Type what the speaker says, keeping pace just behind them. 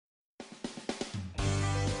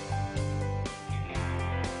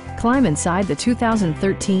Climb inside the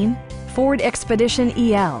 2013 Ford Expedition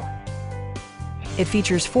EL. It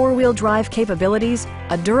features four-wheel drive capabilities,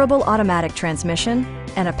 a durable automatic transmission,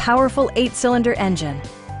 and a powerful 8-cylinder engine.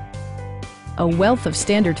 A wealth of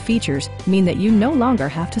standard features mean that you no longer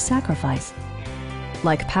have to sacrifice,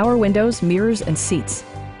 like power windows, mirrors, and seats,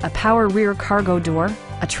 a power rear cargo door,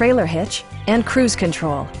 a trailer hitch, and cruise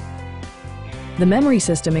control. The memory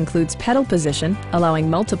system includes pedal position, allowing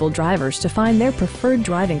multiple drivers to find their preferred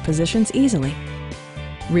driving positions easily.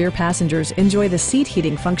 Rear passengers enjoy the seat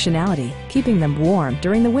heating functionality, keeping them warm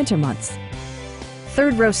during the winter months.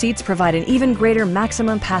 Third-row seats provide an even greater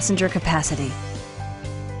maximum passenger capacity.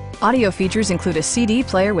 Audio features include a CD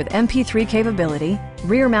player with MP3 capability,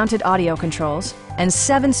 rear-mounted audio controls, and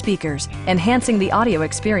 7 speakers, enhancing the audio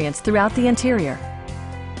experience throughout the interior.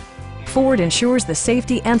 Ford ensures the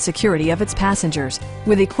safety and security of its passengers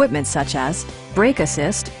with equipment such as brake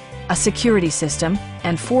assist, a security system,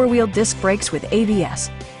 and 4-wheel disc brakes with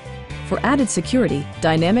ABS. For added security,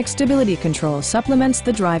 dynamic stability control supplements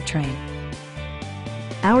the drivetrain.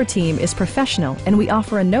 Our team is professional and we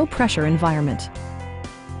offer a no-pressure environment.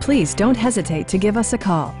 Please don't hesitate to give us a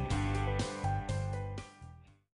call.